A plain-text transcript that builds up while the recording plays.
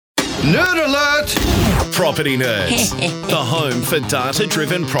Nerd alert! Property Nerds, the home for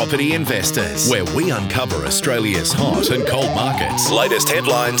data-driven property investors, where we uncover Australia's hot and cold markets, latest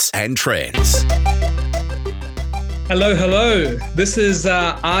headlines and trends. Hello. This is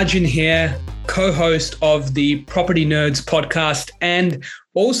Arjun here, co-host of the Property Nerds podcast and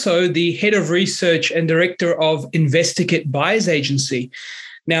also the head of research and director of InvestorKit buyers agency.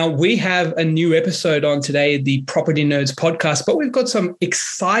 Now, we have a new episode on today, the Property Nerds podcast, but we've got some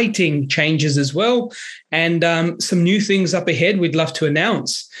exciting changes as well and some new things up ahead we'd love to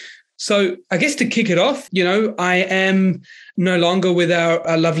announce. So I guess to kick it off, I am no longer with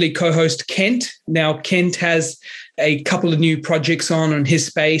our lovely co-host, Kent. Now, Kent has a couple of new projects on his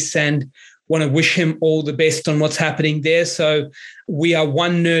space and want to wish him all the best on what's happening there. So we are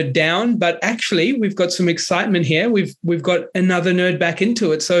one nerd down, but actually we've got some excitement here. We've got another nerd back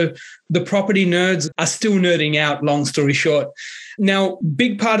into it. So the property nerds are still nerding out, long story short. Now,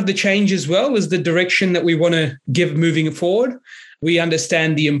 big part of the change as well is the direction that we want to give moving forward. We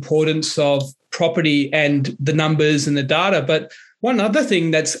understand the importance of property and the numbers and the data, but one other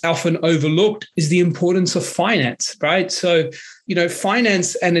thing that's often overlooked is the importance of finance, right? So,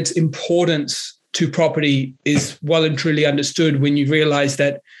 finance and its importance to property is well and truly understood when you realize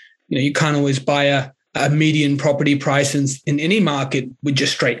that, you can't always buy a median property price in any market with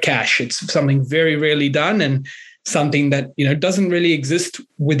just straight cash. It's something very rarely done and something that, doesn't really exist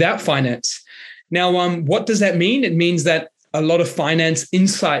without finance. Now, what does that mean? It means that a lot of finance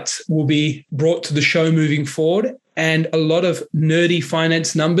insights will be brought to the show moving forward and a lot of nerdy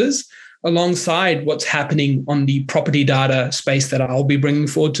finance numbers alongside what's happening on the property data space that I'll be bringing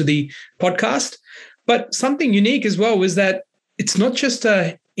forward to the podcast. But something unique as well is that it's not just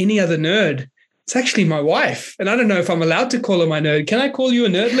any other nerd. It's actually my wife. And I don't know if I'm allowed to call her my nerd. Can I call you a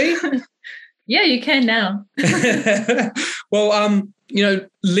nerd, Leigh? Yeah, you can now. Well,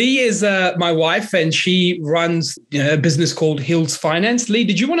 Leigh is my wife and she runs a business called Hills Finance. Leigh,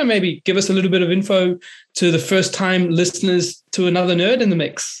 did you want to maybe give us a little bit of info to the first-time listeners to another nerd in the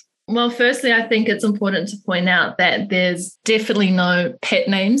mix? Well, firstly, I think it's important to point out that there's definitely no pet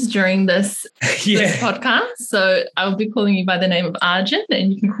names during this podcast. So I'll be calling you by the name of Arjun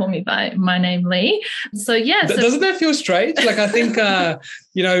and you can call me by my name, Leigh. So, yeah. Doesn't that feel strange? Like, I think,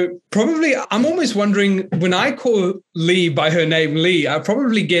 probably I'm almost wondering when I call Leigh by her name, Leigh, I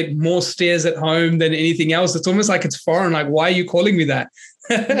probably get more stares at home than anything else. It's almost like it's foreign. Like, why are you calling me that?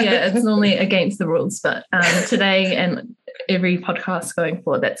 Yeah, it's normally against the rules, but today and every podcast going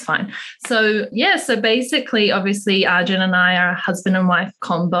forward, that's fine. So basically, obviously, Arjun and I are a husband and wife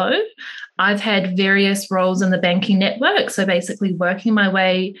combo. I've had various roles in the banking network. So basically working my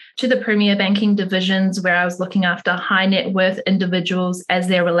way to the premier banking divisions where I was looking after high net worth individuals as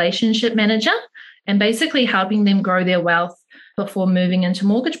their relationship manager and basically helping them grow their wealth before moving into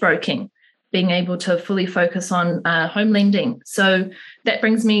mortgage broking, being able to fully focus on home lending. So that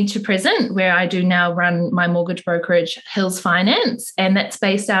brings me to present, where I do now run my mortgage brokerage, Hills Finance, and that's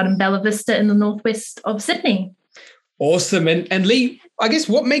based out in Bella Vista in the northwest of Sydney. Awesome. And Leigh, I guess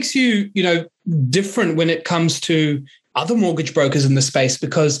what makes you, different when it comes to other mortgage brokers in the space?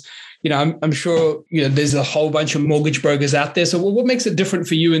 Because, I'm sure, there's a whole bunch of mortgage brokers out there. So what makes it different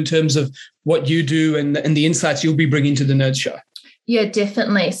for you in terms of what you do and the insights you'll be bringing to the Nerd Show? Yeah,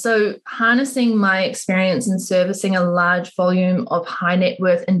 definitely. So harnessing my experience in servicing a large volume of high net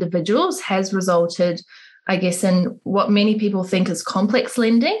worth individuals has resulted, I guess, in what many people think is complex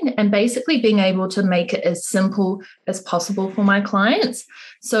lending and basically being able to make it as simple as possible for my clients.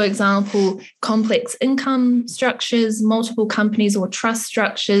 So example, complex income structures, multiple companies or trust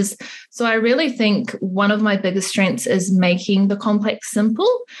structures. So I really think one of my biggest strengths is making the complex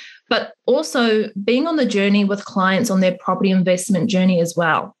simple, but also being on the journey with clients on their property investment journey as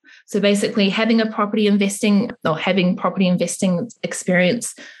well. So basically having property investing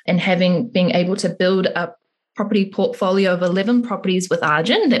experience and being able to build a property portfolio of 11 properties with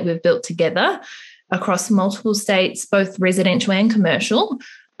Arjun that we've built together across multiple states, both residential and commercial.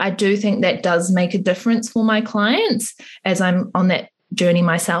 I do think that does make a difference for my clients as I'm on that journey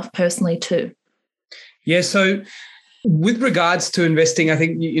myself personally too. Yeah, so with regards to investing, I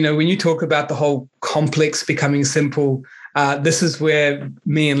think, when you talk about the whole complex becoming simple, this is where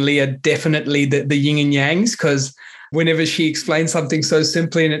me and Leigh are definitely the yin and yangs, because whenever she explains something so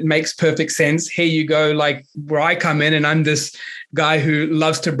simply and it makes perfect sense, here you go, like where I come in and I'm this guy who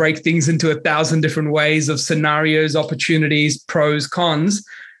loves to break things into 1,000 different ways of scenarios, opportunities, pros, cons.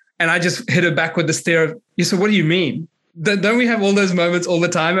 And I just hit her back with the stare of, so what do you mean? Don't we have all those moments all the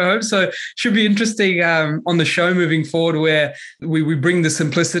time at home? So it should be interesting on the show moving forward where we bring the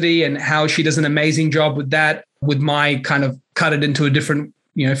simplicity and how she does an amazing job with that, with my kind of cut it into a different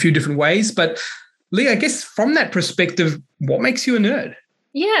a few different ways. But Leigh, I guess from that perspective, what makes you a nerd?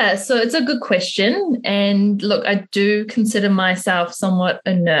 Yeah, so it's a good question. And look, I do consider myself somewhat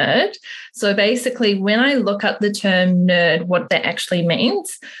a nerd. So basically, when I look up the term nerd, what that actually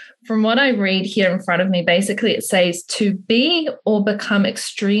means, from what I read here in front of me, basically it says to be or become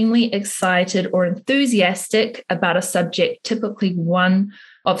extremely excited or enthusiastic about a subject, typically one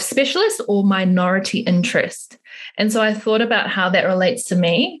of specialist or minority interest. And so I thought about how that relates to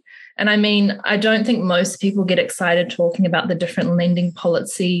me. And I mean, I don't think most people get excited talking about the different lending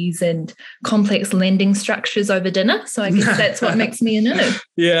policies and complex lending structures over dinner. So I guess that's what makes me a nerd.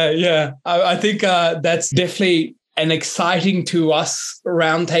 Yeah. I think that's definitely an exciting to us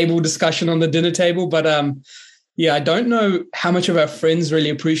roundtable discussion on the dinner table. But I don't know how much of our friends really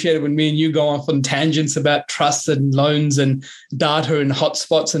appreciate it when me and you go off on tangents about trusts and loans and data and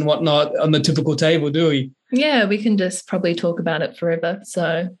hotspots and whatnot on the typical table, do we? Yeah, we can just probably talk about it forever.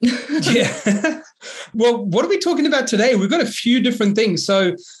 So, yeah. Well, what are we talking about today? We've got a few different things.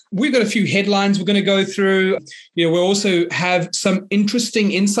 So we've got a few headlines we're going to go through. We'll also have some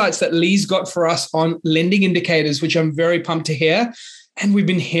interesting insights that Leigh's got for us on lending indicators, which I'm very pumped to hear. And we've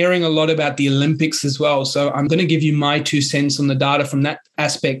been hearing a lot about the Olympics as well. So I'm going to give you my 2 cents on the data from that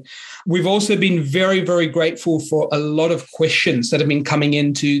aspect. We've also been very, very grateful for a lot of questions that have been coming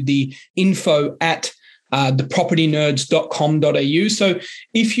into the info at thepropertynerds.com.au. So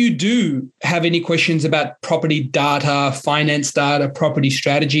if you do have any questions about property data, finance data, property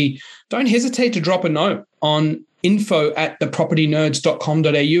strategy, don't hesitate to drop a note on info at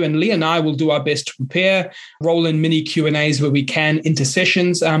thepropertynerds.com.au, and Leigh and I will do our best to prepare, roll in mini Q&As where we can into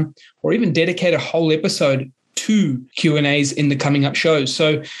sessions, or even dedicate a whole episode to Q&As in the coming up shows.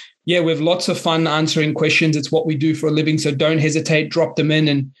 So we have lots of fun answering questions. It's what we do for a living. So don't hesitate, drop them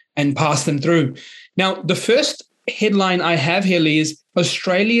in and pass them through. Now, the first headline I have here, Leigh, is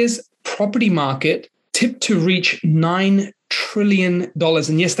Australia's property market tipped to reach $9 trillion.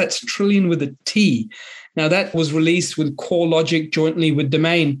 And yes, that's trillion with a T. Now, that was released with CoreLogic jointly with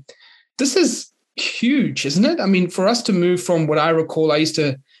Domain. This is huge, isn't it? I mean, for us to move from what I recall, I used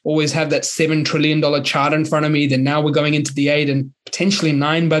to always have that $7 trillion chart in front of me. Then now we're going into the 8 and potentially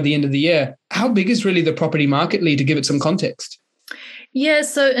 9 by the end of the year. How big is really the property market, Leigh, to give it some context? Yeah,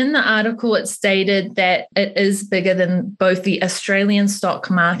 so in the article, it stated that it is bigger than both the Australian stock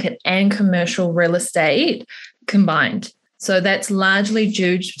market and commercial real estate combined. So that's largely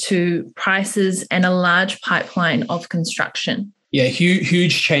due to prices and a large pipeline of construction. Yeah,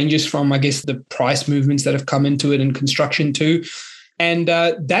 huge changes from, I guess, the price movements that have come into it in construction too. And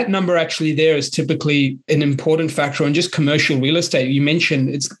that number actually there is typically an important factor on just commercial real estate. You mentioned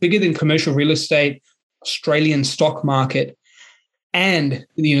it's bigger than commercial real estate, Australian stock market, and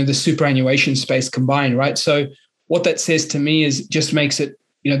the superannuation space combined, right? So what that says to me is just makes it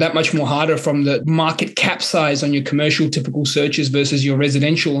that much more harder from the market cap size on your commercial typical searches versus your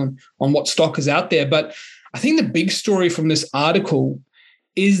residential on what stock is out there. But I think the big story from this article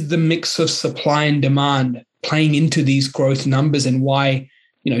is the mix of supply and demand playing into these growth numbers, and why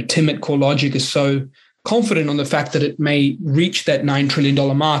Tim at CoreLogic is so confident on the fact that it may reach that $9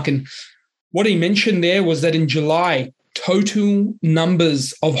 trillion mark. And what he mentioned there was that in July, total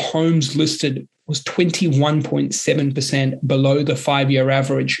numbers of homes listed was 21.7% below the 5-year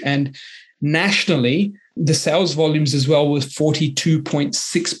average. And nationally, the sales volumes as well was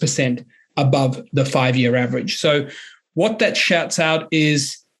 42.6% above the 5-year average. So what that shouts out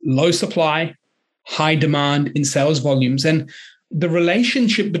is low supply, high demand in sales volumes. And the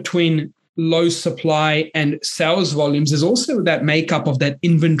relationship between low supply and sales volumes is also that makeup of that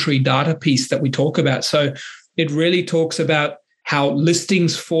inventory data piece that we talk about. So it really talks about how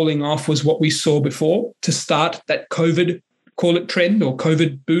listings falling off was what we saw before to start that COVID, call it trend or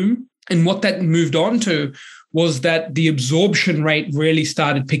COVID boom. And what that moved on to was that the absorption rate really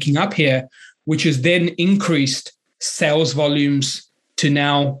started picking up here, which has then increased sales volumes to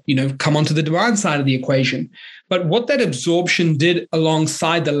now, come onto the demand side of the equation. But what that absorption did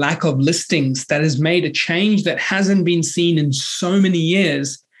alongside the lack of listings that has made a change that hasn't been seen in so many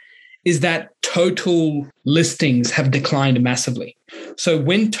years is that total listings have declined massively. So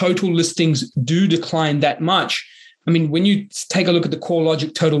when total listings do decline that much, I mean, when you take a look at the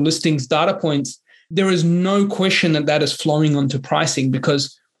CoreLogic total listings data points, there is no question that is flowing onto pricing,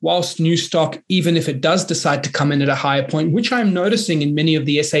 because whilst new stock, even if it does decide to come in at a higher point, which I'm noticing in many of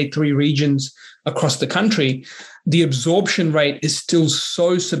the SA3 regions across the country, the absorption rate is still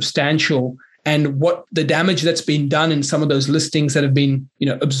so substantial. And what the damage that's been done in some of those listings that have been,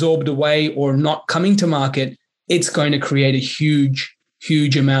 absorbed away or not coming to market, it's going to create a huge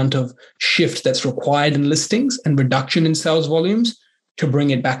amount of shift that's required in listings and reduction in sales volumes to bring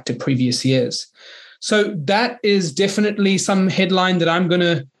it back to previous years. So that is definitely some headline that I'm going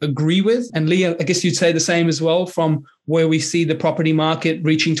to agree with. And Leigh, I guess you'd say the same as well, from where we see the property market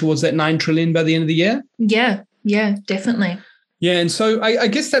reaching towards that 9 trillion by the end of the year. Yeah, definitely. Yeah. And so I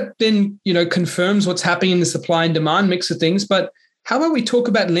guess that then, confirms what's happening in the supply and demand mix of things. But how about we talk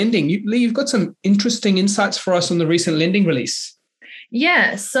about lending? Leigh, you've got some interesting insights for us on the recent lending release.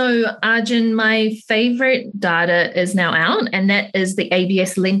 Yeah. So, Arjun, my favorite data is now out, and that is the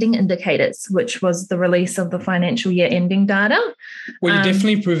ABS lending indicators, which was the release of the financial year ending data. Well, you're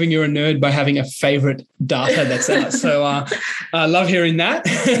definitely proving you're a nerd by having a favorite data that's out. So I love hearing that.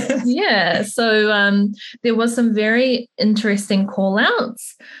 Yeah. So there was some very interesting call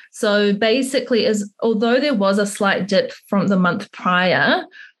outs. So basically, although there was a slight dip from the month prior,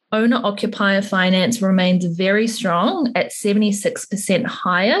 owner-occupier finance remains very strong at 76%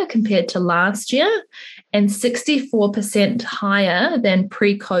 higher compared to last year and 64% higher than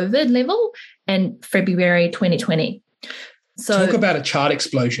pre-COVID level and February 2020. So talk about a chart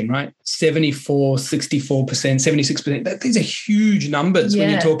explosion, right? 74, 64%, 76%. These are huge numbers when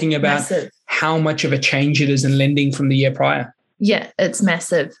you're talking about massive. How much of a change it is in lending from the year prior. Yeah, it's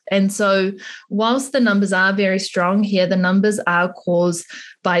massive. And so whilst the numbers are very strong here, the numbers are caused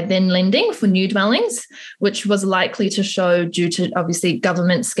by then lending for new dwellings, which was likely to show due to obviously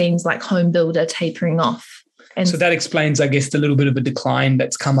government schemes like home builder tapering off. And so that explains, I guess, the little bit of a decline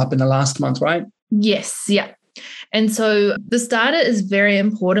that's come up in the last month, right? Yes, yeah. And so this data is very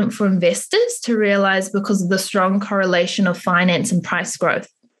important for investors to realize because of the strong correlation of finance and price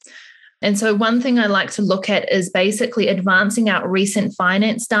growth. And so one thing I like to look at is basically advancing out recent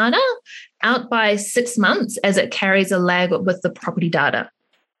finance data out by 6 months as it carries a lag with the property data.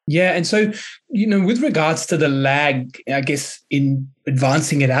 Yeah. And so, with regards to the lag, I guess, in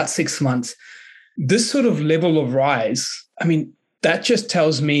advancing it out 6 months, this sort of level of rise, that just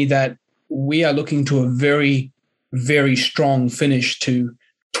tells me that we are looking to a very, very strong finish to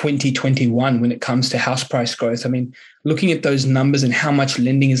 2021 when it comes to house price growth. Looking at those numbers and how much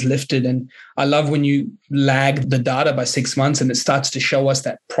lending is lifted. And I love when you lag the data by 6 months and it starts to show us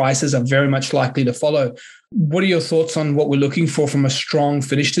that prices are very much likely to follow. What are your thoughts on what we're looking for from a strong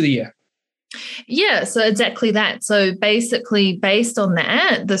finish to the year? Yeah, so exactly that. So basically, based on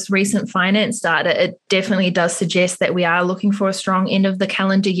that, this recent finance data, it definitely does suggest that we are looking for a strong end of the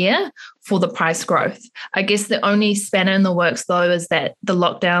calendar year for the price growth. I guess the only spanner in the works, though, is that the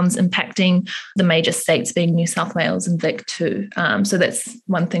lockdowns impacting the major states being New South Wales and Vic too. So that's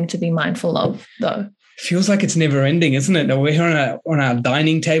one thing to be mindful of, though. Feels like it's never ending, isn't it? We're here on our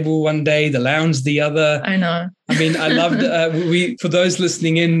dining table one day, the lounge the other. I know. I loved, for those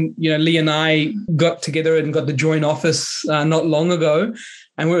listening in, Leigh and I got together and got the joint office not long ago,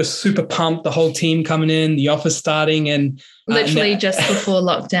 and we were super pumped, the whole team coming in, the office starting. And literally just before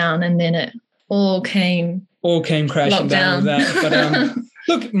lockdown, and then it all came crashing down with that. But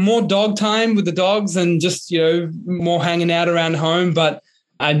look, more dog time with the dogs and just, more hanging out around home, but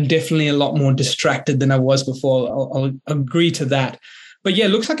I'm definitely a lot more distracted than I was before. I'll agree to that. But yeah, it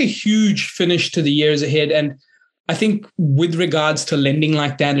looks like a huge finish to the years ahead. And I think with regards to lending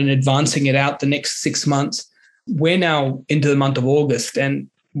like that and advancing it out the next 6 months, we're now into the month of August. And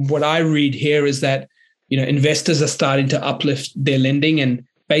what I read here is that, investors are starting to uplift their lending. And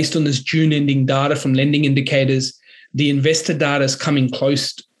based on this June ending data from lending indicators, the investor data is coming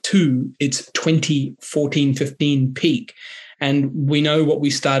close to its 2014-15 peak. And we know what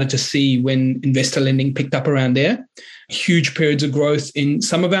we started to see when investor lending picked up around there. Huge periods of growth in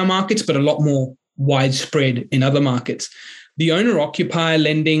some of our markets, but a lot more widespread in other markets. The owner-occupier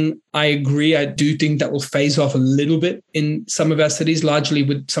lending, I agree. I do think that will phase off a little bit in some of our cities, largely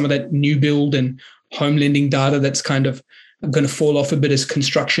with some of that new build and home lending data that's kind of going to fall off a bit as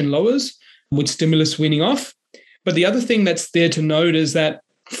construction lowers, with stimulus weaning off. But the other thing that's there to note is that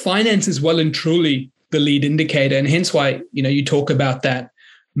finance is well and truly the lead indicator, and hence why you talk about that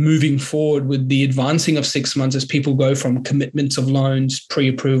moving forward with the advancing of 6 months as people go from commitments of loans,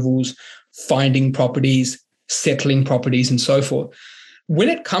 pre-approvals, finding properties, settling properties, and so forth. When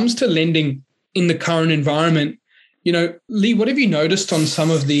it comes to lending in the current environment, Leigh, what have you noticed on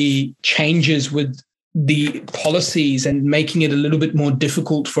some of the changes with the policies and making it a little bit more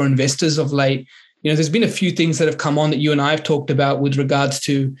difficult for investors of late? There's been a few things that have come on that you and I have talked about with regards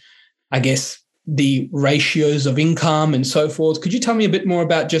to, I guess, the ratios of income and so forth. Could you tell me a bit more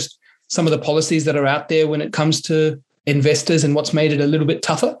about just some of the policies that are out there when it comes to investors and what's made it a little bit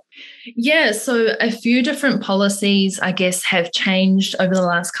tougher? Yeah, so a few different policies, I guess, have changed over the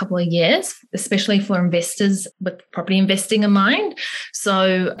last couple of years, especially for investors with property investing in mind.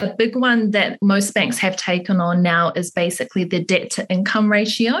 So a big one that most banks have taken on now is basically the debt to income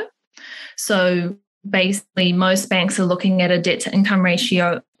ratio. So basically, most banks are looking at a debt to income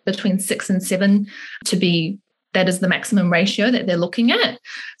ratio between 6 and 7 that is the maximum ratio that they're looking at.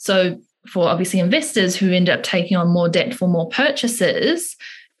 So for obviously investors who end up taking on more debt for more purchases,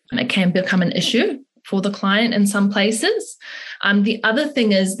 it can become an issue for the client in some places. The other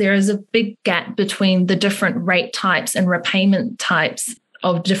thing is there is a big gap between the different rate types and repayment types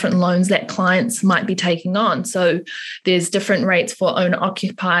of different loans that clients might be taking on. So there's different rates for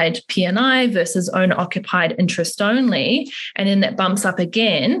owner-occupied P&I versus owner-occupied interest only. And then that bumps up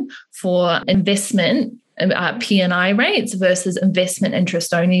again for investment P&I rates versus investment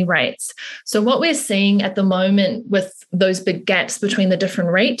interest only rates. So what we're seeing at the moment with those big gaps between the different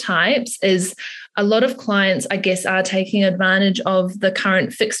rate types is a lot of clients, I guess, are taking advantage of the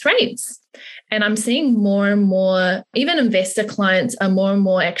current fixed rates. And I'm seeing more and more, even investor clients are more and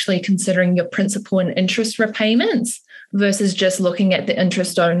more actually considering your principal and interest repayments versus just looking at the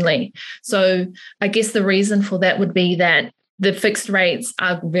interest only. So I guess the reason for that would be that the fixed rates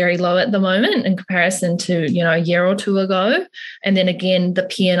are very low at the moment in comparison to, a year or two ago. And then again, the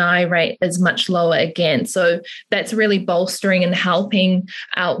P&I rate is much lower again. So that's really bolstering and helping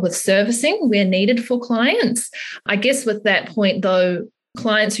out with servicing where needed for clients. I guess with that point though,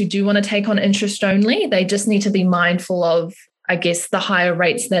 clients who do want to take on interest only, they just need to be mindful of, I guess, the higher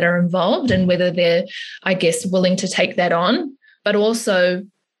rates that are involved and whether they're, I guess, willing to take that on, but also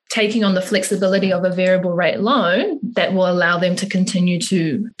taking on the flexibility of a variable rate loan that will allow them to continue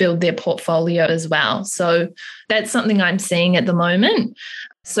to build their portfolio as well. So that's something I'm seeing at the moment.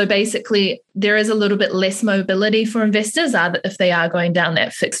 So basically, there is a little bit less mobility for investors if they are going down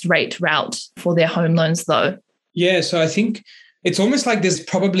that fixed rate route for their home loans though. Yeah, so I think it's almost like there's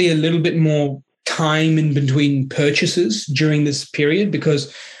probably a little bit more time in between purchases during this period,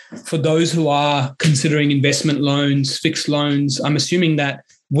 because for those who are considering investment loans, fixed loans, I'm assuming that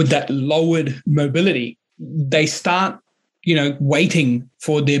with that lowered mobility, they start, waiting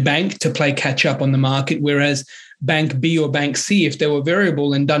for their bank to play catch up on the market. Whereas Bank B or Bank C, if they were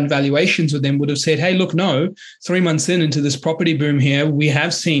variable and done valuations with them, would have said, hey, look, no, 3 months into this property boom here, we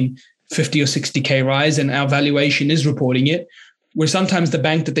have seen 50 or 60K rise and our valuation is reporting it. Where sometimes the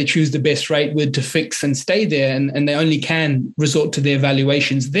bank that they choose the best rate with to fix and stay there, and they only can resort to their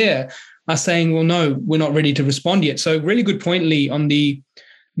valuations there, are saying, well, no, we're not ready to respond yet. So really good point, Leigh, on the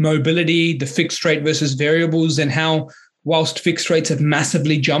mobility, the fixed rate versus variables, and how whilst fixed rates have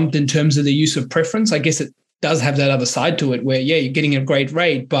massively jumped in terms of the use of preference, I guess it does have that other side to it where, yeah, you're getting a great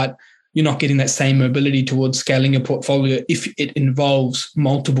rate, but you're not getting that same mobility towards scaling your portfolio if it involves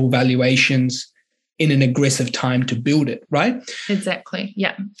multiple valuations in an aggressive time to build it, right? Exactly,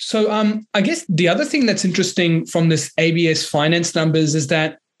 yeah. So I guess the other thing that's interesting from this ABS finance numbers is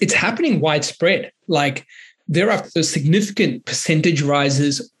that it's happening widespread. Like there are significant percentage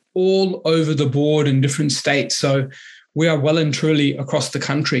rises all over the board in different states. So we are well and truly across the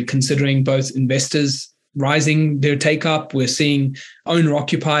country considering both investors rising their take-up. We're seeing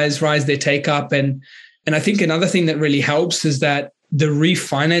owner-occupiers rise their take-up. And I think another thing that really helps is that the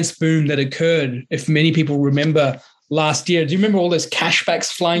refinance boom that occurred, if many people remember last year, do you remember all those cashbacks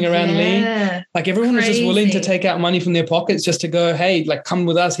flying around, Leigh? Like everyone was just willing to take out money from their pockets just to go, hey, like come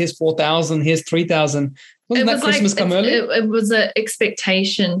with us, here's 4,000, here's 3,000. Wasn't that Christmas come early? It was an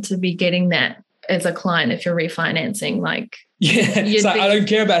expectation to be getting that as a client if you're refinancing. Like, yeah, it's like, I don't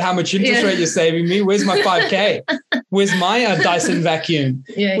care about how much interest rate you're saving me. Where's my 5K? Where's my Dyson vacuum?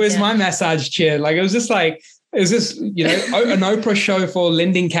 Where's my massage chair? Like it was just an Oprah show for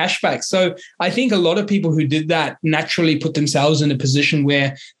lending cashback. So I think a lot of people who did that naturally put themselves in a position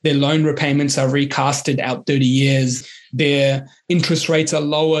where their loan repayments are recasted out 30 years. Their interest rates are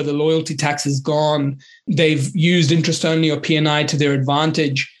lower. The loyalty tax is gone. They've used interest only or P&I to their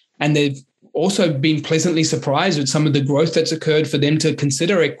advantage. And they've also been pleasantly surprised with some of the growth that's occurred for them to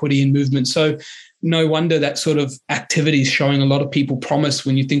consider equity and movement. So no wonder that sort of activity is showing a lot of people promise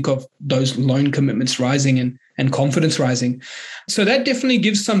when you think of those loan commitments rising and confidence rising. So that definitely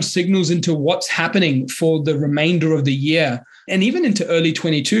gives some signals into what's happening for the remainder of the year and even into early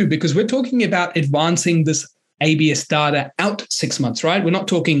 22, because we're talking about advancing this ABS data out 6 months, right? We're not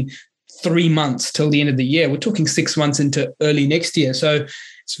talking 3 months till the end of the year. We're talking 6 months into early next year. So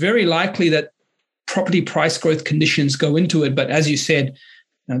it's very likely that property price growth conditions go into it. But as you said,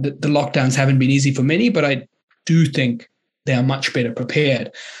 the lockdowns haven't been easy for many, but I do think they are much better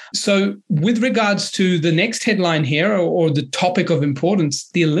prepared. So with regards to the next headline here, or the topic of importance,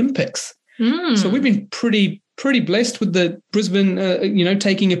 the Olympics. So we've been pretty blessed with the Brisbane,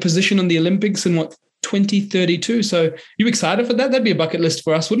 taking a position on the Olympics in 2032. So you excited for that? That'd be a bucket list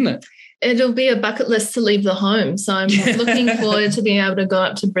for us, wouldn't it? It'll be a bucket list to leave the home. So I'm looking forward to being able to go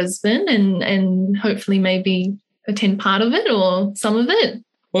up to Brisbane and hopefully maybe attend part of it or some of it.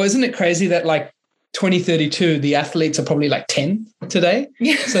 Well, isn't it crazy that 2032, the athletes are probably 10 today?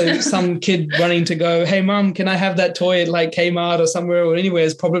 So some kid running to go, hey, Mum, can I have that toy at Kmart or somewhere or anywhere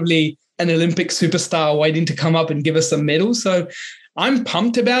is probably an Olympic superstar waiting to come up and give us some medals. So I'm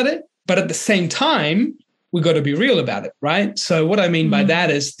pumped about it. But at the same time, we've got to be real about it, right? So what I mean by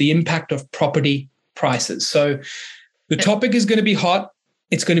that is the impact of property prices. So the topic is going to be hot.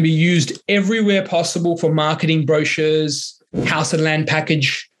 It's going to be used everywhere possible for marketing brochures, house and land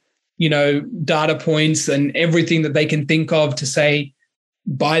package, data points and everything that they can think of to say,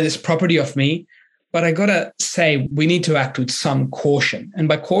 buy this property off me. But I got to say, we need to act with some caution. And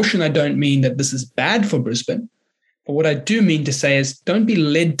by caution, I don't mean that this is bad for Brisbane. But what I do mean to say is don't be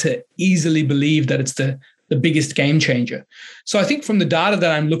led to easily believe that it's the biggest game changer. So I think from the data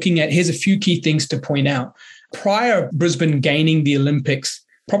that I'm looking at, here's a few key things to point out. Prior Brisbane gaining the Olympics,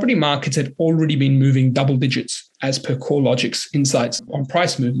 property markets had already been moving double digits as per CoreLogic's insights on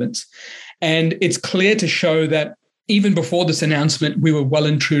price movements. And it's clear to show that even before this announcement, we were well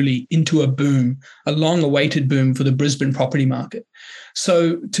and truly into a boom, a long-awaited boom for the Brisbane property market.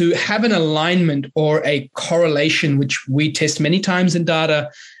 So to have an alignment or a correlation, which we test many times in data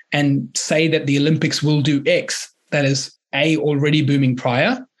and say that the Olympics will do X, that is A, already booming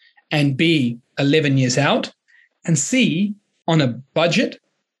prior, and B, 11 years out, and C, on a budget,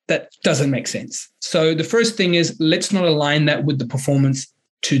 that doesn't make sense. So the first thing is, let's not align that with the performance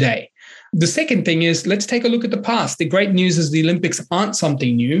today. The second thing is, let's take a look at the past. The great news is the Olympics aren't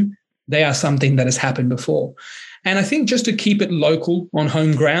something new. They are something that has happened before. And I think just to keep it local on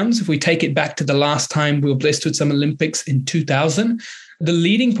home grounds, if we take it back to the last time we were blessed with some Olympics in 2000, the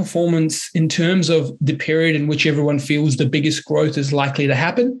leading performance in terms of the period in which everyone feels the biggest growth is likely to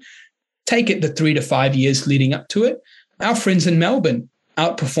happen, take it the 3 to 5 years leading up to it. Our friends in Melbourne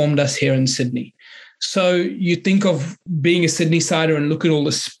outperformed us here in Sydney. So you think of being a Sydney-sider and look at all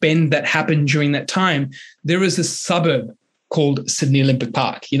the spend that happened during that time. There is a suburb called Sydney Olympic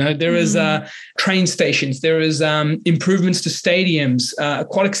Park. There is train stations, there is improvements to stadiums,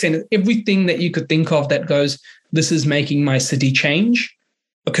 aquatic centers, everything that you could think of that goes, this is making my city change,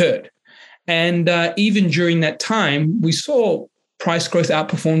 occurred. And even during that time, we saw price growth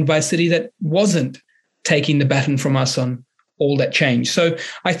outperformed by a city that wasn't taking the baton from us on all that change. So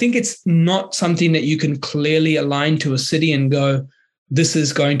I think it's not something that you can clearly align to a city and go, this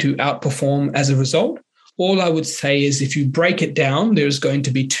is going to outperform as a result. All I would say is if you break it down, there's going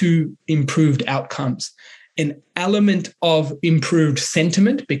to be two improved outcomes. An element of improved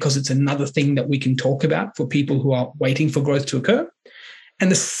sentiment, because it's another thing that we can talk about for people who are waiting for growth to occur.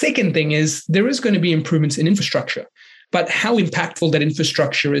 And the second thing is there is going to be improvements in infrastructure. But how impactful that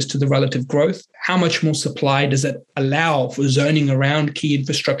infrastructure is to the relative growth, how much more supply does it allow for zoning around key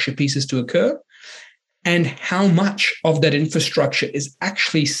infrastructure pieces to occur, and how much of that infrastructure is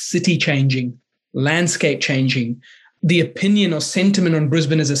actually city changing, landscape changing, the opinion or sentiment on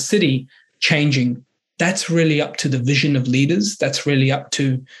Brisbane as a city changing. That's really up to the vision of leaders. That's really up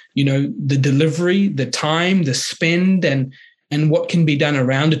to, the delivery, the time, the spend, and what can be done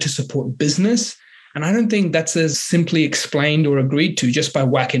around it to support business. And I don't think that's as simply explained or agreed to just by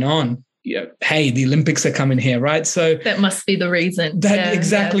whacking on, hey, the Olympics are coming here, right? So that must be the reason. That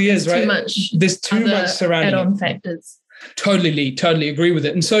exactly is, right? There's too much surrounding add-on factors. Totally agree with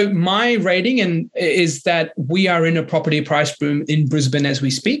it. And so my rating is that we are in a property price boom in Brisbane as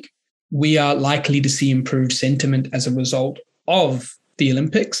we speak. We are likely to see improved sentiment as a result of the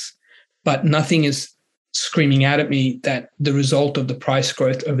Olympics, but nothing is screaming out at me that the result of the price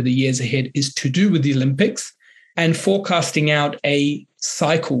growth over the years ahead is to do with the Olympics. And forecasting out a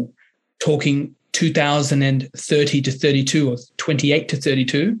cycle, talking 2030 to 32 or 28 to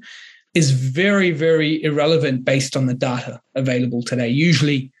 32, is very, very irrelevant based on the data available today.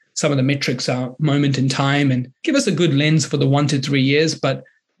 Usually some of the metrics are moment in time and give us a good lens for the 1 to 3 years, but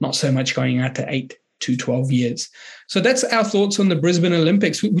not so much going out to 8 to 12 years. So that's our thoughts on the Brisbane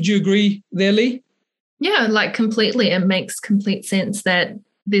Olympics. Would you agree there, Leigh? Yeah, completely. It makes complete sense that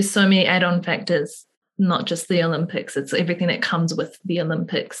there's so many add-on factors, not just the Olympics. It's everything that comes with the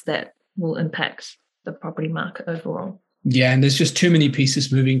Olympics that will impact the property market overall. Yeah, and there's just too many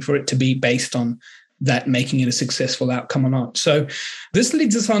pieces moving for it to be based on that making it a successful outcome or not. So this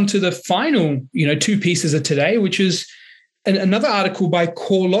leads us on to the final, two pieces of today, which is And another article by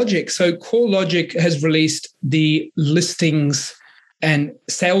CoreLogic. So CoreLogic has released the listings and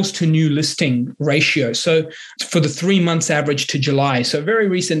sales to new listing ratio. So for the 3 months average to July. So very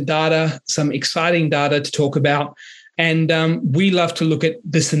recent data, some exciting data to talk about. And we love to look at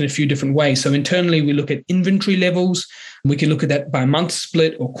this in a few different ways. So internally, we look at inventory levels. We can look at that by month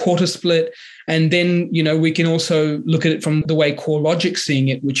split or quarter split. And then, we can also look at it from the way CoreLogic's seeing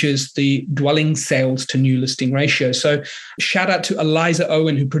it, which is the dwelling sales to new listing ratio. So shout out to Eliza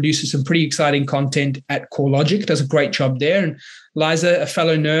Owen, who produces some pretty exciting content at CoreLogic, does a great job there. And Liza, a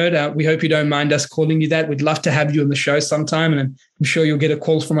fellow nerd, we hope you don't mind us calling you that. We'd love to have you on the show sometime, and I'm sure you'll get a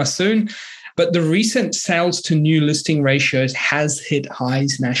call from us soon. But the recent sales to new listing ratios has hit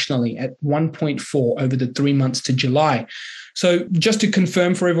highs nationally at 1.4 over the 3 months to July. So just to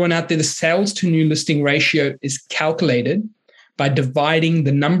confirm for everyone out there, the sales to new listing ratio is calculated by dividing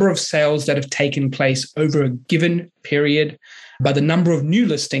the number of sales that have taken place over a given period by the number of new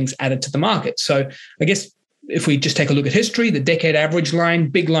listings added to the market. So I guess if we just take a look at history, the decade average line,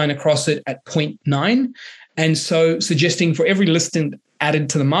 big line across it at 0.9. And so suggesting for every listing added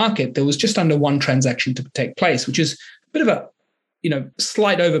to the market, there was just under one transaction to take place, which is a bit of a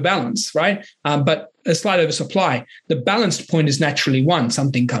slight overbalance, right? But a slight oversupply. The balanced point is naturally one.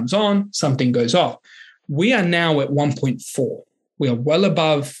 Something comes on, something goes off. We are now at 1.4. We are well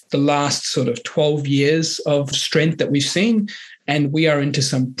above the last sort of 12 years of strength that we've seen. And we are into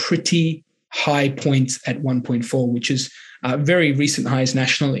some pretty high points at 1.4, which is very recent highs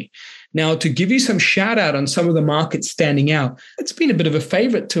nationally. Now, to give you some shout out on some of the markets standing out, it's been a bit of a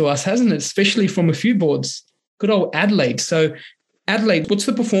favorite to us, hasn't it? Especially from a few boards. Good old Adelaide. So Adelaide, what's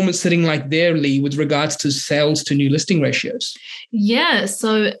the performance sitting like there, Leigh, with regards to sales to new listing ratios? Yeah,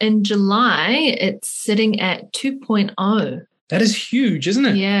 so in July, it's sitting at 2.0. That is huge, isn't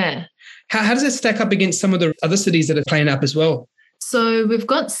it? Yeah. How does it stack up against some of the other cities that are playing up as well? So we've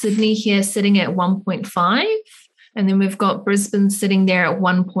got Sydney here sitting at 1.5. And then we've got Brisbane sitting there at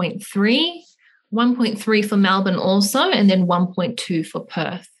 1.3, 1.3 for Melbourne also, and then 1.2 for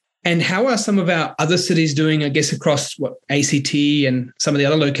Perth. And how are some of our other cities doing, I guess, across ACT and some of the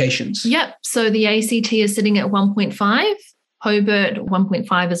other locations? Yep. So the ACT is sitting at 1.5, Hobart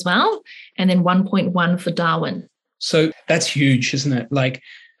 1.5 as well, and then 1.1 for Darwin. So that's huge, isn't it? Like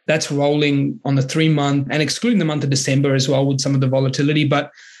that's rolling on the 3 month and excluding the month of December as well with some of the volatility.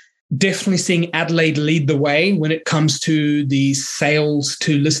 But definitely seeing Adelaide lead the way when it comes to the sales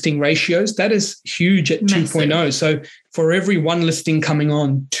to listing ratios. That is huge at 2.0. So for every one listing coming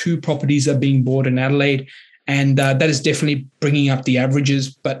on, 2 properties are being bought in Adelaide. And that is definitely bringing up the averages.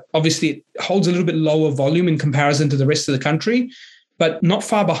 But obviously it holds a little bit lower volume in comparison to the rest of the country, but not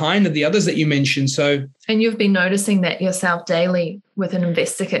far behind of the others that you mentioned. So, and you've been noticing that yourself daily with an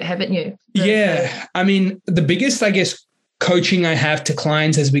InvestorKit, haven't you? Yeah. I mean, the biggest, I guess, coaching I have to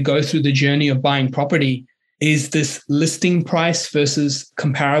clients as we go through the journey of buying property is this listing price versus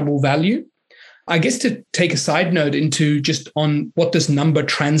comparable value. I guess to take a side note into just on what this number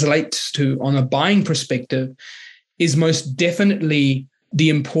translates to on a buying perspective is most definitely the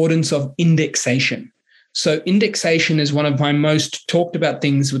importance of indexation. So indexation is one of my most talked about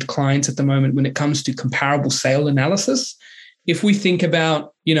things with clients at the moment when it comes to comparable sale analysis. If we think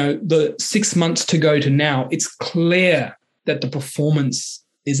about, the 6 months to go to now, it's clear that the performance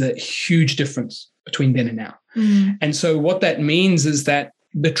is a huge difference between then and now. Mm. And so what that means is that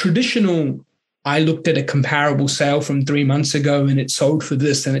the traditional, I looked at a comparable sale from 3 months ago and it sold for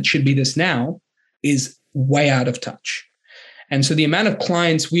this and it should be this now, is way out of touch. And so the amount of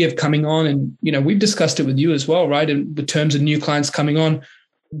clients we have coming on, and we've discussed it with you as well, right? In the terms of new clients coming on,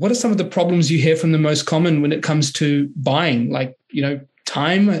 what are some of the problems you hear from the most common when it comes to buying? Like,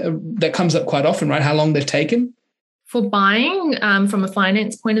 time that comes up quite often, right? How long they've taken? For buying, from a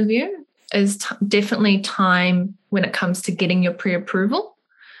finance point of view, is definitely time when it comes to getting your pre-approval.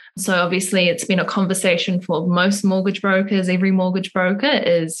 So obviously it's been a conversation for most mortgage brokers, every mortgage broker,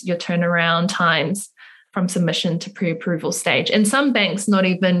 is your turnaround times from submission to pre-approval stage. And some banks not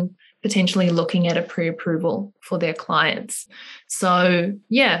even potentially looking at a pre-approval for their clients. So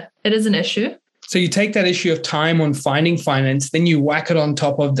yeah, it is an issue. So you take that issue of time on finding finance, then you whack it on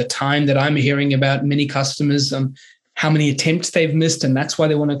top of the time that I'm hearing about many customers, how many attempts they've missed, and that's why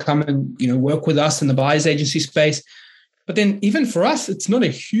they want to come and work with us in the buyer's agency space. But then even for us, it's not a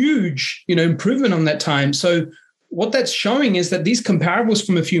huge improvement on that time. So what that's showing is that these comparables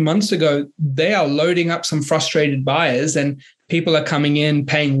from a few months ago, they are loading up some frustrated buyers and people are coming in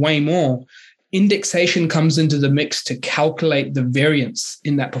paying way more. Indexation comes into the mix to calculate the variance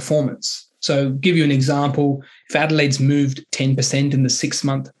in that performance. So give you an example, if Adelaide's moved 10% in the 6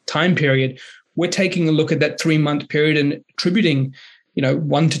 month time period, we're taking a look at that 3-month period and attributing,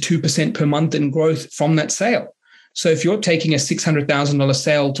 1 to 2% per month in growth from that sale. So if you're taking a $600,000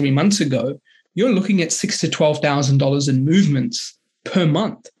 sale 3 months ago, you're looking at $6,000 to $12,000 in movements per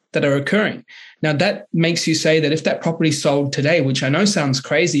month that are occurring. Now, that makes you say that if that property sold today, which I know sounds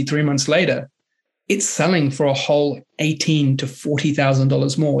crazy, 3 months later, it's selling for a whole $18,000 to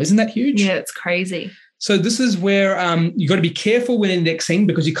 $40,000 more. Isn't that huge? Yeah, it's crazy. So this is where you've got to be careful with indexing,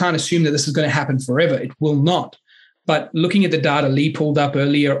 because you can't assume that this is going to happen forever. It will not. But looking at the data Leigh pulled up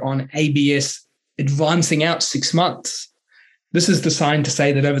earlier on ABS advancing out 6 months, this is the sign to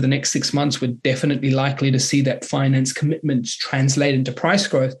say that over the next 6 months, we're definitely likely to see that finance commitments translate into price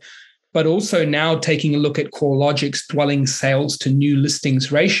growth. But also now taking a look at CoreLogic's dwelling sales to new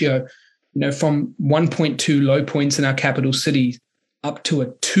listings ratio, from 1.2 low points in our capital cities up to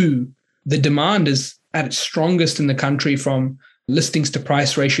a 2. The demand is at its strongest in the country from listings to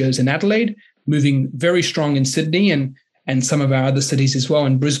price ratios in Adelaide, moving very strong in Sydney and some of our other cities as well.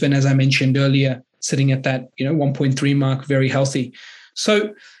 And Brisbane, as I mentioned earlier, sitting at that 1.3 mark, very healthy.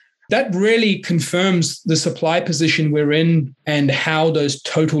 So that really confirms the supply position we're in and how those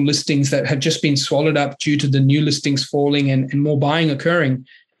total listings that have just been swallowed up due to the new listings falling and more buying occurring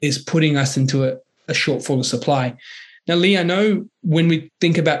is putting us into a shortfall of supply. Now, Leigh, I know when we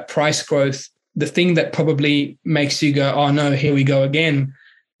think about price growth, the thing that probably makes you go, oh no, here we go again,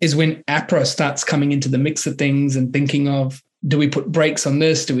 is when APRA starts coming into the mix of things and thinking of, do we put brakes on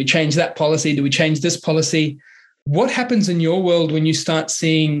this? Do we change that policy? Do we change this policy? What happens in your world when you start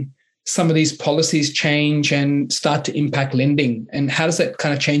seeing some of these policies change and start to impact lending? And how does that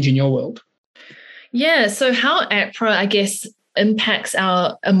kind of change in your world? Yeah, so how APRA, I guess, impacts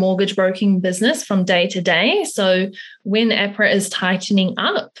a mortgage broking business from day to day. So when APRA is tightening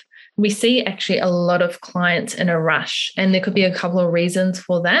up, we see actually a lot of clients in a rush, and there could be a couple of reasons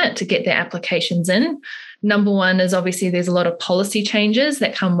for that to get their applications in. Number one is obviously there's a lot of policy changes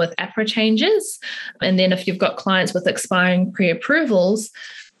that come with APRA changes. And then if you've got clients with expiring pre-approvals,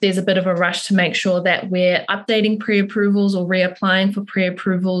 there's a bit of a rush to make sure that we're updating pre-approvals or reapplying for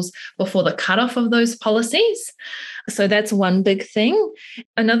pre-approvals before the cutoff of those policies. So that's one big thing.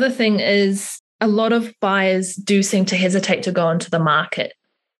 Another thing is a lot of buyers do seem to hesitate to go into the market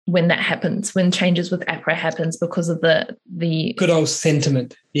when that happens, when changes with APRA happens, because of the good old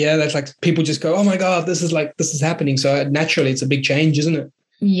sentiment. Yeah, that's like people just go, oh my God, this is happening. So naturally it's a big change, isn't it?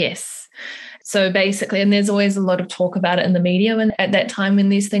 Yes. So basically, and there's always a lot of talk about it in the media and at that time when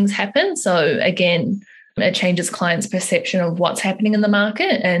these things happen. So again, it changes clients' perception of what's happening in the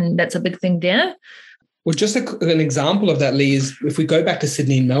market, and that's a big thing there. Well, just an example of that, Leigh, is if we go back to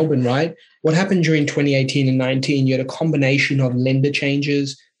Sydney and Melbourne, right? What happened during 2018 and 19? You had a combination of lender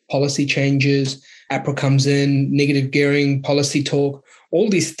changes, policy changes, APRA comes in, negative gearing, policy talk, all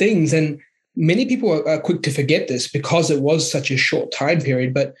these things. And many people are quick to forget this because it was such a short time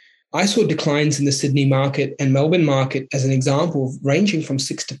period. But I saw declines in the Sydney market and Melbourne market as an example, ranging from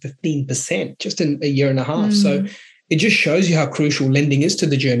 6 to 15% just in a year and a half. So it just shows you how crucial lending is to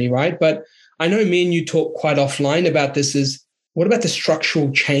the journey, right? But I know me and you talk quite offline about this, is what about the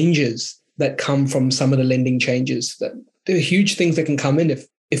structural changes that come from some of the lending changes? That there are huge things that can come in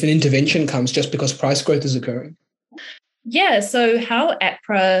if an intervention comes just because price growth is occurring. Yeah, so how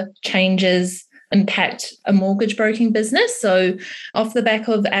APRA changes impact a mortgage broking business. So off the back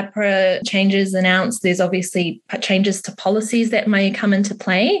of APRA changes announced, there's obviously changes to policies that may come into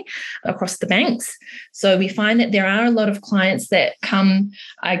play across the banks. So we find that there are a lot of clients that come,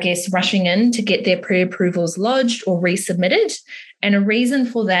 I guess, rushing in to get their pre-approvals lodged or resubmitted. And a reason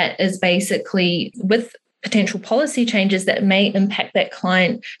for that is basically with potential policy changes that may impact that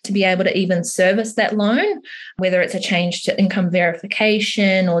client to be able to even service that loan, whether it's a change to income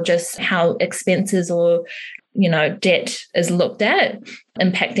verification or just how expenses or, debt is looked at,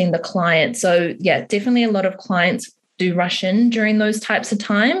 impacting the client. So yeah, definitely a lot of clients do rush in during those types of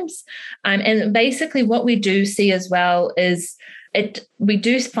times. And basically what we do see as well is we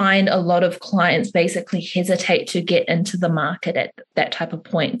do find a lot of clients basically hesitate to get into the market at that type of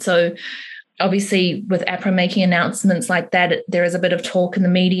point. So obviously, with APRA making announcements like that, there is a bit of talk in the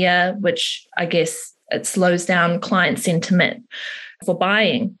media, which I guess it slows down client sentiment for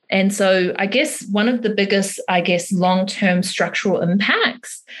buying. And so I guess one of the biggest, long-term structural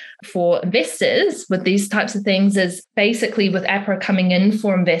impacts for investors with these types of things is basically with APRA coming in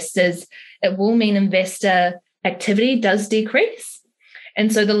for investors, it will mean investor activity does decrease.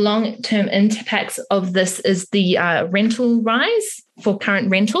 And so the long-term impacts of this is the rental rise for current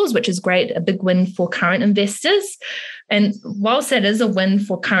rentals, which is great, a big win for current investors. And whilst that is a win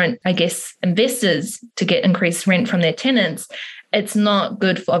for current, investors to get increased rent from their tenants, it's not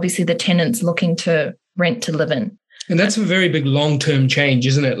good for obviously the tenants looking to rent to live in. And that's a very big long-term change,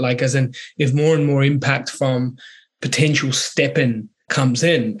 isn't it? Like, as in, if more and more impact from potential step-in comes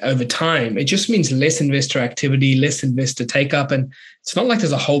in over time, it just means less investor activity, less investor take-up. And it's not like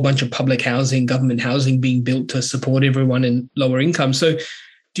there's a whole bunch of public housing, government housing being built to support everyone in lower income. So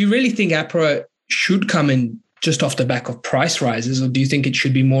do you really think APRA should come in just off the back of price rises, or do you think it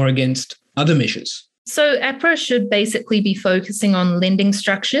should be more against other measures? So APRA should basically be focusing on lending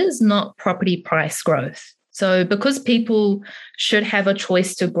structures, not property price growth. So because people should have a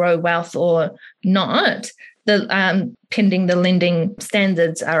choice to grow wealth or not, pending the lending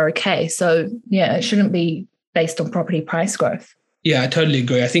standards are okay. So yeah, it shouldn't be based on property price growth. Yeah, I totally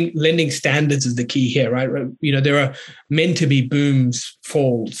agree. I think lending standards is the key here, right? You know, there are meant to be booms,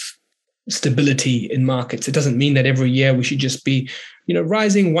 falls, stability in markets. It doesn't mean that every year we should just be,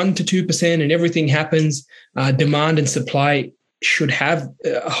 rising 1% to 2% and everything happens. Demand and supply should have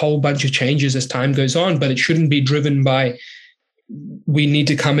a whole bunch of changes as time goes on, but it shouldn't be driven by we need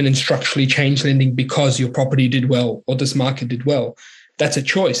to come in and structurally change lending because your property did well or this market did well. That's a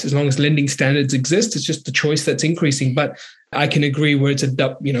choice. As long as lending standards exist, it's just the choice that's increasing. But I can agree where it's a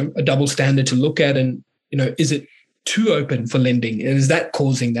double standard to look at, and is it too open for lending, and is that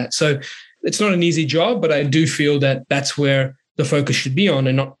causing that? So it's not an easy job, but I do feel that that's where the focus should be on,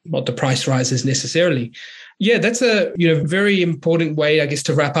 and not the price rises necessarily. Yeah, that's a very important way, I guess,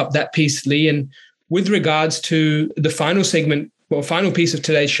 to wrap up that piece, Leigh. And with regards to the final segment, final piece of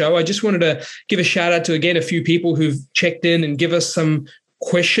today's show, I just wanted to give a shout out to, again, a few people who've checked in and give us some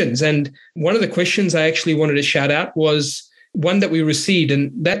questions. And one of the questions I actually wanted to shout out was one that we received.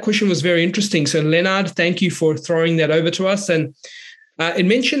 And that question was very interesting. So Leonard, thank you for throwing that over to us. And it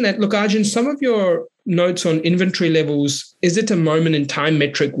mentioned that, look, Arjun, some of your notes on inventory levels, is it a moment in time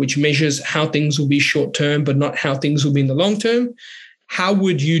metric which measures how things will be short term, but not how things will be in the long term? How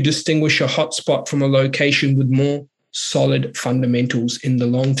would you distinguish a hotspot from a location with more solid fundamentals in the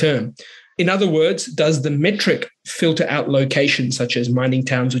long term? In other words, does the metric filter out locations such as mining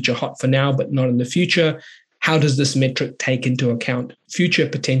towns, which are hot for now, but not in the future? How does this metric take into account future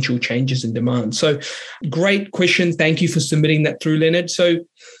potential changes in demand? So great question. Thank you for submitting that through, Leonard. So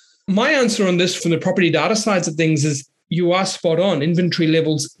my answer on this from the property data sides of things is you are spot on. Inventory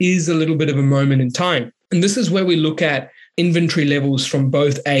levels is a little bit of a moment in time. And this is where we look at inventory levels from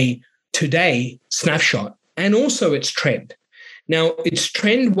both a today snapshot and also its trend. Now, its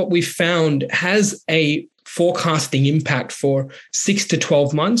trend, what we found, has a forecasting impact for 6 to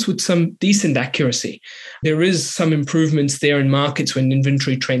 12 months with some decent accuracy. There is some improvements there in markets when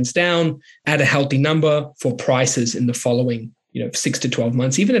inventory trends down at a healthy number for prices in the following 6 to 12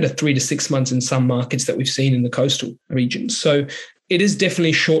 months, even at a 3 to 6 months in some markets that we've seen in the coastal regions. So it is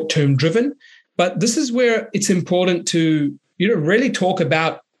definitely short-term driven, but this is where it's important to really talk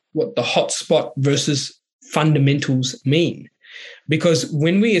about what the hotspot versus fundamentals mean. Because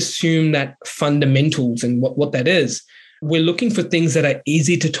when we assume that fundamentals and what that is, we're looking for things that are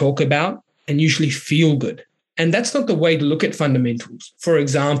easy to talk about and usually feel good. And that's not the way to look at fundamentals. For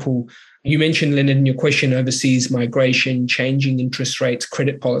example, you mentioned, Leonard, in your question, overseas migration, changing interest rates,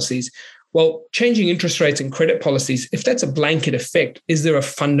 credit policies. Well, changing interest rates and credit policies, if that's a blanket effect, is there a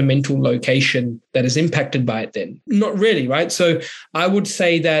fundamental location that is impacted by it then? Not really, right? So I would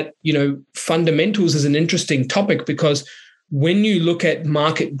say that, fundamentals is an interesting topic because when you look at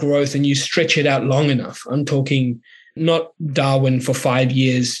market growth and you stretch it out long enough, I'm talking not Darwin for 5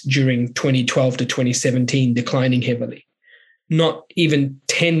 years during 2012 to 2017 declining heavily, not even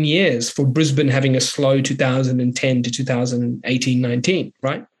 10 years for Brisbane having a slow 2010 to 2018-19,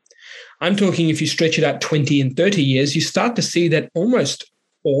 right? I'm talking if you stretch it out 20 and 30 years, you start to see that almost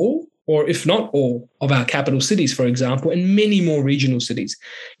all, or if not all, of our capital cities, for example, and many more regional cities,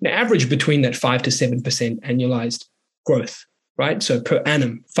 average between that 5 to 7% annualized growth, right? So per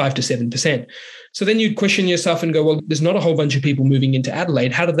annum, 5 to 7%. So then you'd question yourself and go, well, there's not a whole bunch of people moving into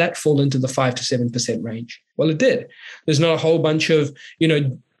Adelaide. How did that fall into the 5 to 7% range? Well, it did. There's not a whole bunch of,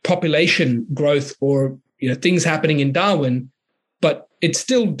 population growth or, things happening in Darwin, but it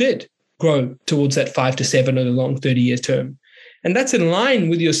still did grow towards that 5 to 7 over the long 30-year term. And that's in line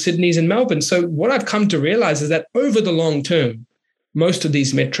with your Sydneys and Melbourne. So what I've come to realize is that over the long term, most of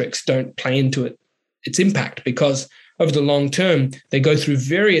these metrics don't play into its impact because over the long term, they go through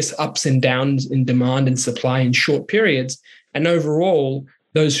various ups and downs in demand and supply in short periods. And overall,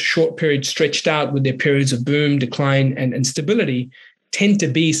 those short periods stretched out with their periods of boom, decline, and stability tend to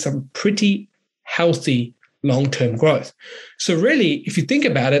be some pretty healthy long-term growth. So really, if you think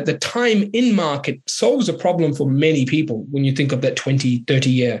about it, the time in market solves a problem for many people when you think of that 20, 30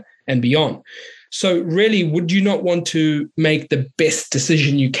 year and beyond. So really, would you not want to make the best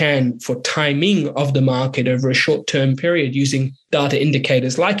decision you can for timing of the market over a short-term period using data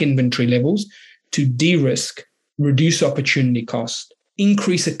indicators like inventory levels to de-risk, reduce opportunity cost,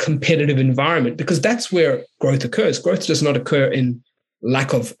 increase a competitive environment? Because that's where growth occurs. Growth does not occur in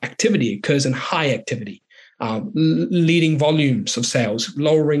lack of activity. It occurs in high activity, leading volumes of sales,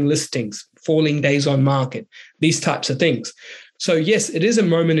 lowering listings, falling days on market, these types of things. So yes, it is a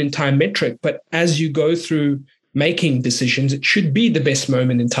moment in time metric, but as you go through making decisions, it should be the best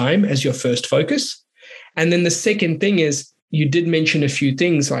moment in time as your first focus. And then the second thing is, you did mention a few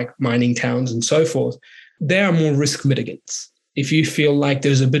things like mining towns and so forth. They are more risk mitigants. If you feel like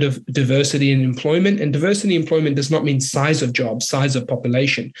there's a bit of diversity in employment, and diversity in employment does not mean size of jobs, size of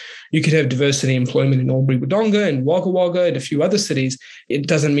population. You could have diversity in employment in Albury-Wodonga and Wagga Wagga and a few other cities. It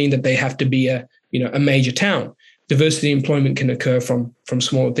doesn't mean that they have to be a major town. Diversity in employment can occur from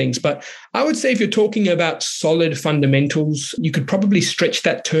smaller things. But I would say if you're talking about solid fundamentals, you could probably stretch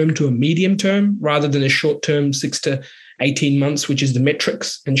that term to a medium term rather than a short term, 6 to 18 months, which is the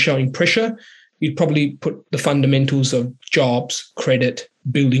metrics and showing pressure. You'd probably put the fundamentals of jobs, credit,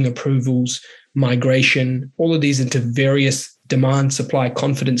 building approvals, migration, all of these into various demand, supply,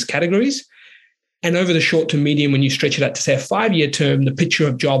 confidence categories. And over the short to medium, when you stretch it out to say a 5-year term, the picture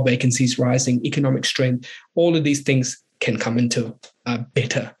of job vacancies rising, economic strength, all of these things can come into a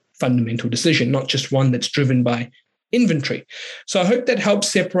better fundamental decision, not just one that's driven by inventory. So I hope that helps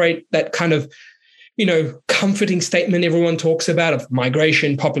separate that kind of comforting statement everyone talks about of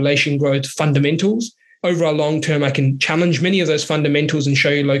migration, population growth, fundamentals. Over a long term, I can challenge many of those fundamentals and show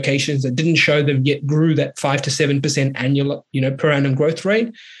you locations that didn't show them yet grew that 5 to 7% annual, per annum growth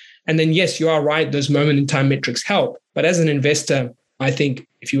rate. And then, yes, you are right, those moment in time metrics help. But as an investor, I think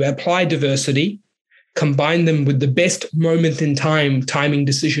if you apply diversity, combine them with the best moment in time timing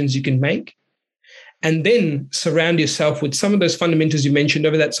decisions you can make, and then surround yourself with some of those fundamentals you mentioned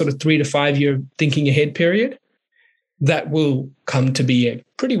over that sort of 3 to 5 year thinking ahead period, that will come to be a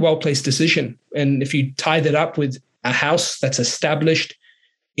pretty well-placed decision. And if you tie that up with a house that's established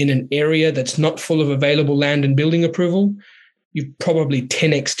in an area that's not full of available land and building approval, you've probably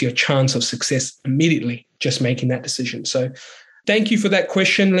 10x'd your chance of success immediately just making that decision. So thank you for that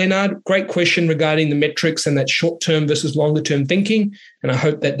question, Leonard. Great question regarding the metrics and that short-term versus longer-term thinking. And I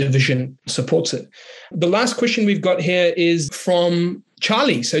hope that division supports it. The last question we've got here is from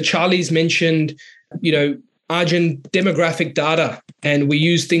Charlie. So Charlie's mentioned, Arjun, demographic data, and we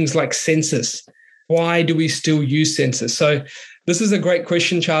use things like census. Why do we still use census? So this is a great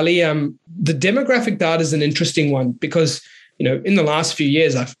question, Charlie. The demographic data is an interesting one because in the last few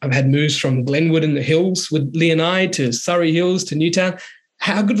years, I've had moves from Glenwood in the hills with Leigh and I to Surrey Hills to Newtown.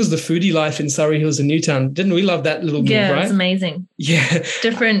 How good was the foodie life in Surrey Hills and Newtown? Didn't we love that little move, right? Yeah, it's amazing. Yeah.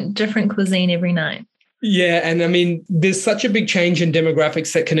 Different cuisine every night. Yeah. And I mean, there's such a big change in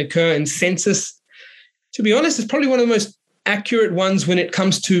demographics that can occur. And census, to be honest, is probably one of the most accurate ones when it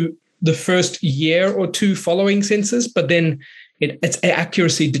comes to the first year or two following census, but then its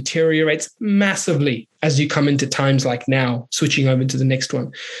accuracy deteriorates massively as you come into times like now, switching over to the next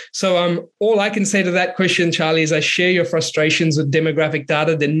one. So all I can say to that question, Charlie, is I share your frustrations with demographic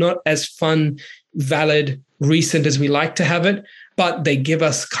data. They're not as fun, valid, recent as we like to have it, but they give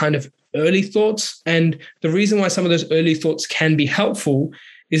us kind of early thoughts. And the reason why some of those early thoughts can be helpful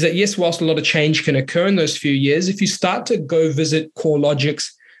is that, yes, whilst a lot of change can occur in those few years, if you start to go visit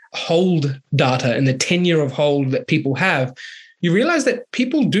CoreLogic's hold data and the tenure of hold that people have, you realize that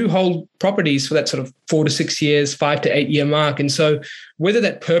people do hold properties for that sort of 4 to 6 years, 5 to 8 year mark. And so whether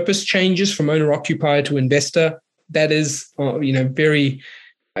that purpose changes from owner occupier to investor, that is, very,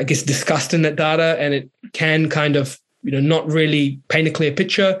 discussed in that data. And it can kind of, not really paint a clear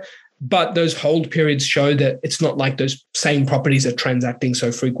picture. But those hold periods show that it's not like those same properties are transacting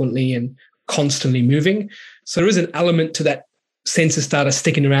so frequently and constantly moving. So there is an element to that census data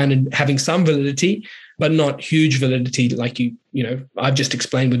sticking around and having some validity, but not huge validity like I've just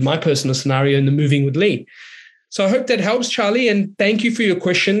explained with my personal scenario in the moving with Leigh. So I hope that helps, Charlie, and thank you for your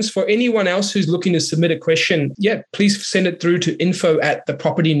questions. For anyone else who's looking to submit a question, please send it through to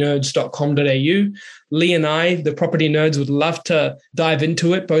info@thepropertynerds.com.au. Leigh and I, the Property Nerds, would love to dive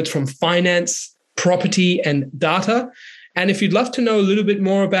into it, both from finance, property, and data. And if you'd love to know a little bit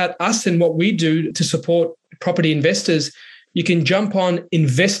more about us and what we do to support property investors, you can jump on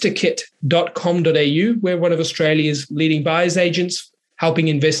InvestorKit.com.au. We're one of Australia's leading buyers agents, helping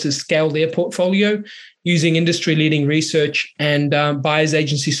investors scale their portfolio using industry-leading research and buyers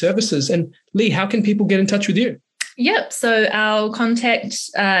agency services. And Leigh, how can people get in touch with you? Yep. So our contact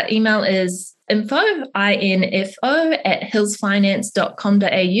email is info, info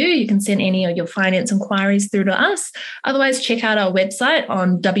 @hillsfinance.com.au. You can send any of your finance inquiries through to us. Otherwise, check out our website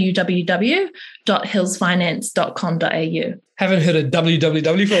on www.hillsfinance.com.au. Haven't heard of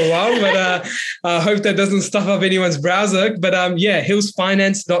www for a while, but I hope that doesn't stuff up anyone's browser. But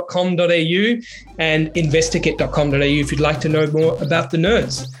hillsfinance.com.au and InvestorKit.com.au if you'd like to know more about the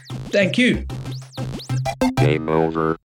nerds. Thank you. Game over.